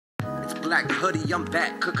Black hoodie, I'm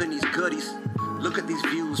back cooking these goodies. Look at these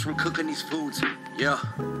views from cooking these foods. Yeah.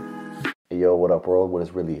 Hey, yo, what up, world? What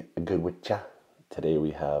is really good with ya? Today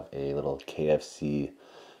we have a little KFC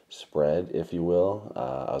spread, if you will.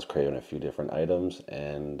 I was craving a few different items,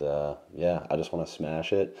 and yeah, I just want to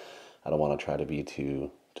smash it. I don't want to try to be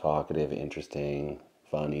too talkative, interesting,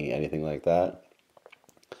 funny, anything like that.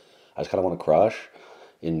 I just kind of want to crush,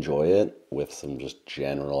 enjoy it with some just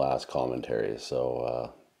general ass commentary.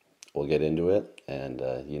 So we'll get into it, and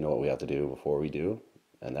you know what we have to do before we do,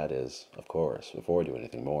 and that is, of course, before we do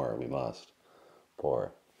anything more, we must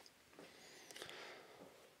pour.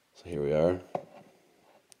 So here we are.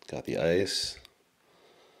 Got the ice,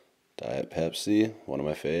 Diet Pepsi, one of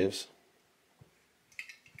my faves.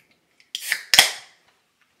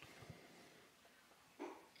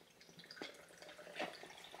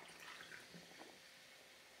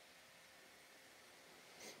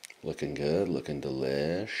 Looking good, looking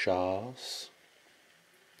delicious.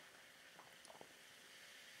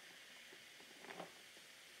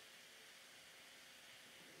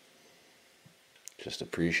 Just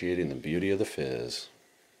appreciating the beauty of the fizz.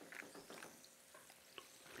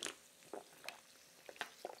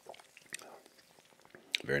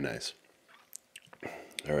 Very nice.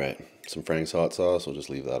 All right, some Frank's hot sauce. We'll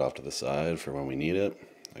just leave that off to the side for when we need it.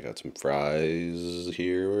 I got some fries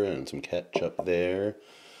here and some ketchup there.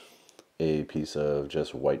 A piece of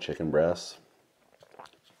just white chicken breast,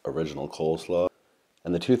 original coleslaw,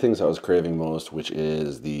 and the two things I was craving most, which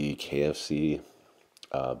is the KFC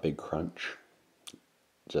Big Crunch,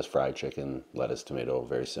 just fried chicken, lettuce, tomato,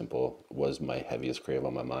 very simple, was my heaviest crave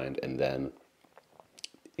on my mind. And then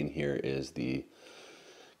in here is the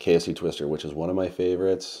KFC Twister, which is one of my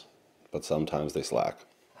favorites, but sometimes they slack.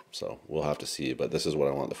 So we'll have to see, but this is what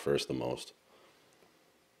I want the most.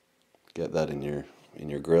 Get that in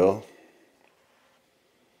your grill.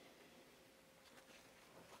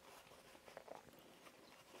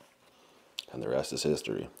 And the rest is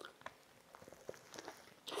history.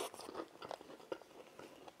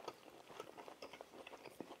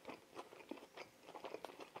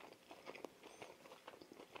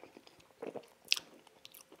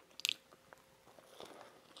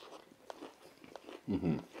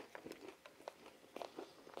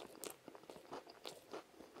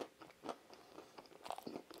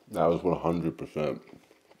 That was 100%.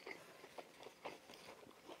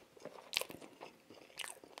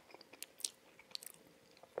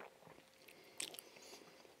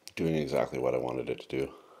 Doing exactly what I wanted it to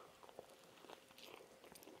do.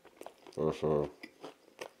 For sure.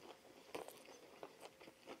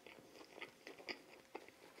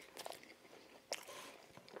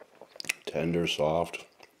 Tender, soft.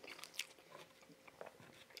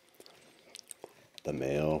 The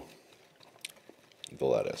mayo. The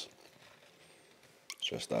lettuce. It's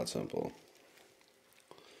just that simple.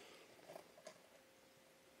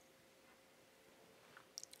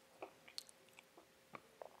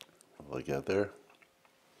 Will I get there?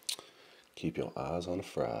 Keep your eyes on the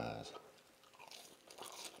fries.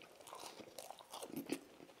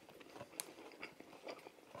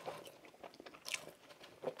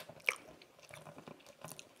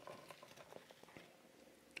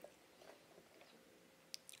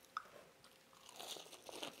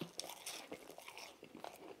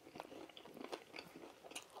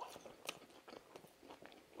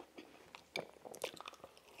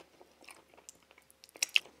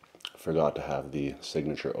 Forgot to have the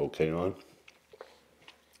signature OK on.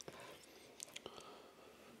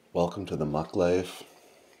 Welcome to the muck life.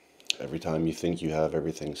 Every time you think you have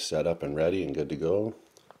everything set up and ready and good to go,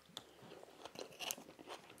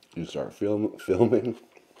 you start filming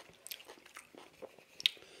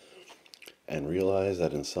and realize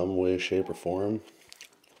that in some way, shape, or form,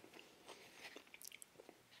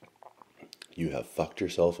 you have fucked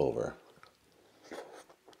yourself over.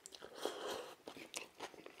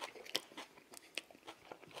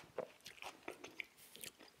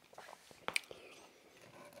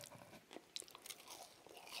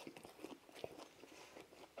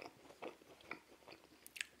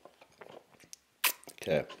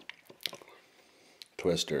 Okay,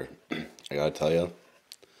 Twister. I gotta tell you,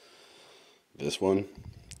 this one,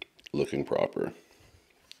 looking proper.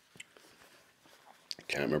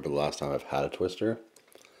 Can't remember the last time I've had a Twister.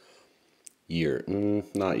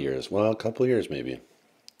 Not years. Well, a couple years maybe.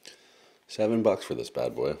 $7 for this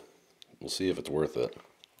bad boy. We'll see if it's worth it.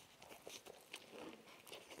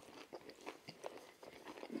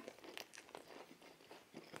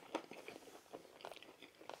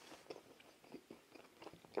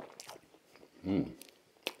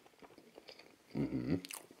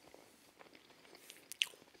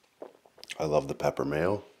 I love the pepper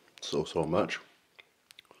mayo. so much.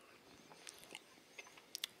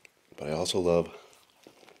 But I also love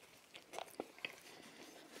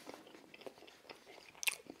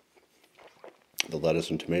the lettuce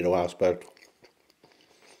and tomato aspect.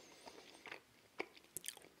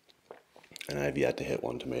 And I've yet to hit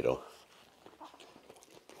one tomato.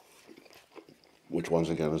 Which once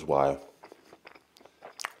again is why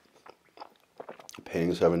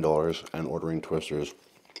paying $7 and ordering Twisters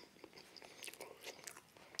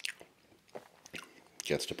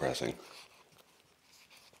gets depressing.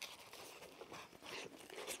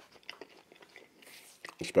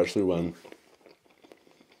 Especially when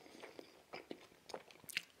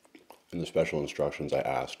in the special instructions I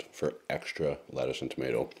asked for extra lettuce and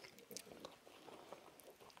tomato.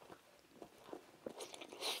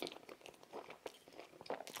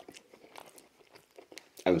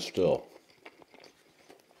 And still,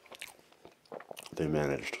 they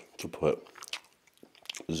managed to put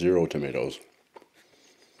 0 tomatoes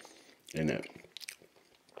in it.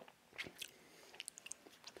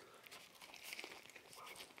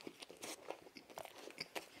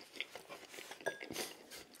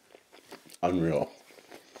 Unreal.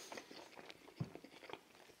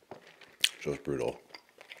 Just brutal.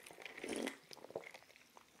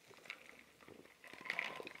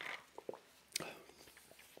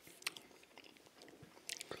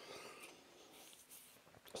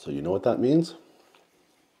 So you know what that means?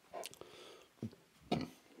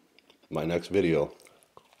 My next video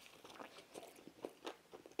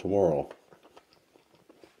tomorrow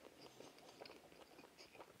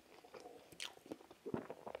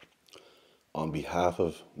on behalf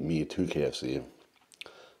of me to KFC,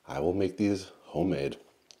 I will make these homemade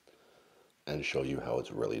and show you how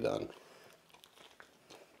it's really done.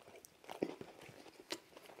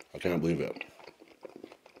 I can't believe it.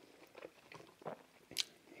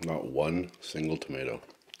 Not one single tomato.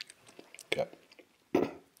 Okay.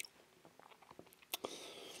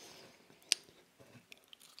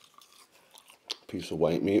 Piece of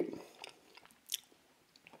white meat.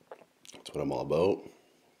 That's what I'm all about.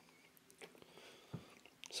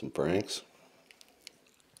 Some Franks.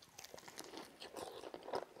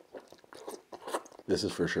 This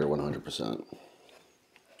is for sure 100%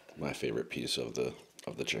 my favorite piece of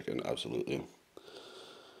the chicken, absolutely.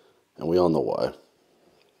 And we all know why.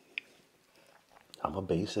 I'm a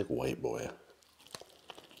basic white boy.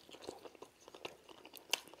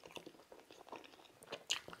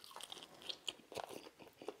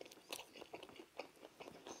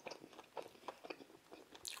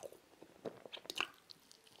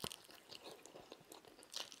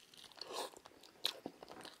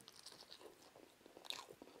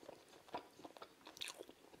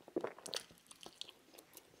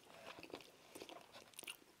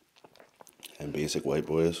 And basic white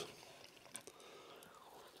boys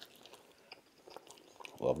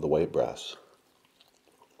love the white breasts.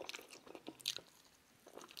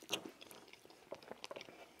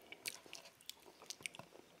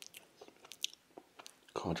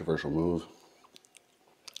 Controversial move.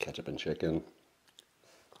 Ketchup and chicken.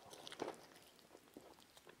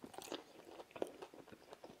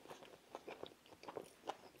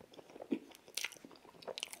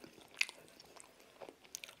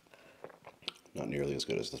 Not nearly as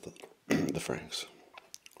good as the Franks.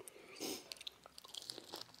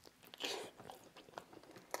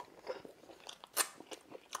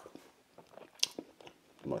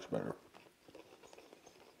 Much better.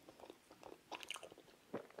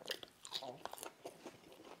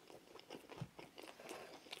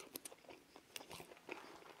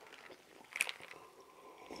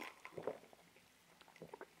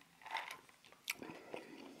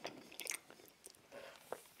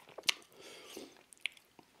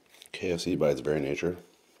 KFC, by its very nature,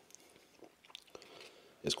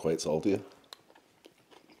 is quite salty.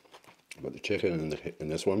 But the chicken in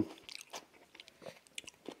this one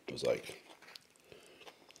was like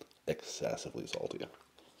excessively salty.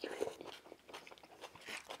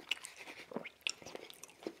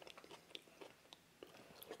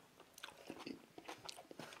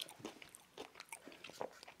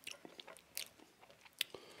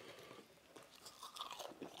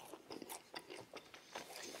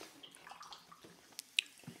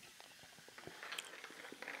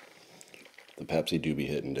 The Pepsi do be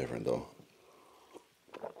hitting different though.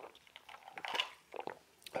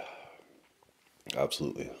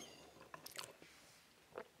 Absolutely.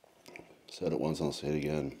 Said it once, I'll say it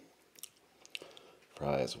again.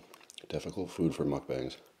 Fries. Difficult food for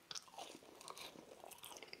mukbangs.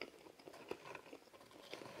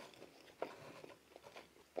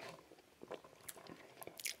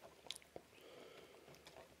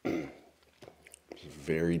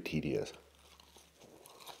 very tedious.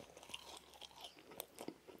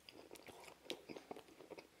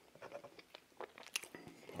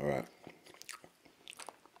 All right.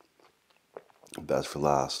 Best for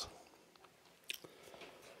last.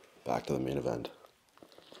 Back to the main event.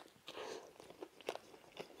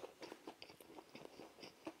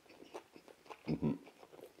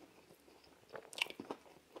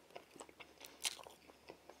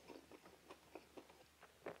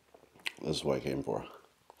 This is what I came for.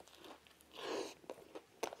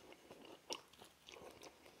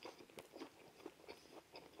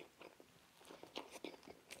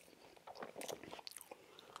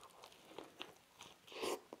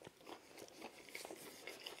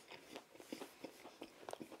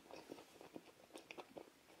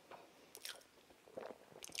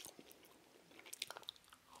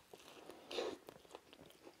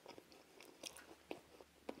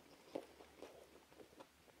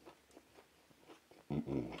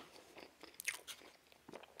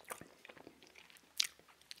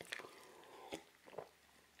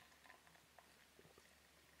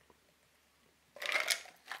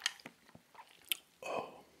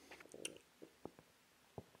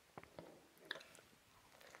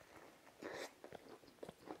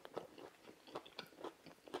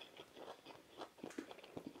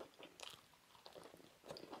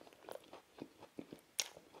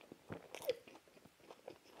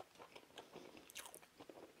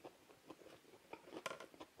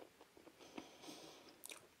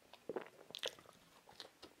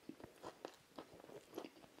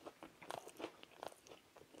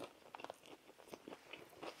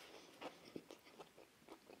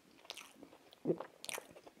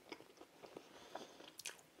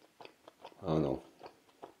 I don't know.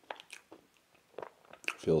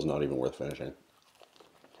 Feels not even worth finishing.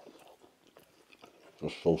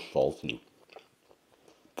 Just so salty.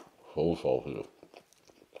 So salty.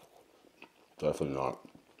 Definitely not.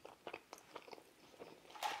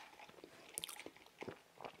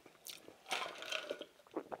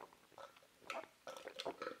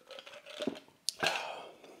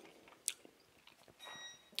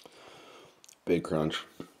 Big Crunch,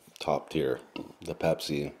 top tier. The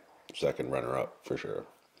Pepsi, second runner up for sure.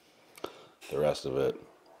 The rest of it,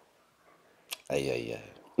 ay ay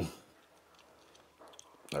ay.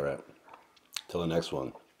 All right. Till the next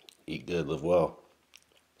one. Eat good, live well,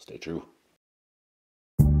 stay true.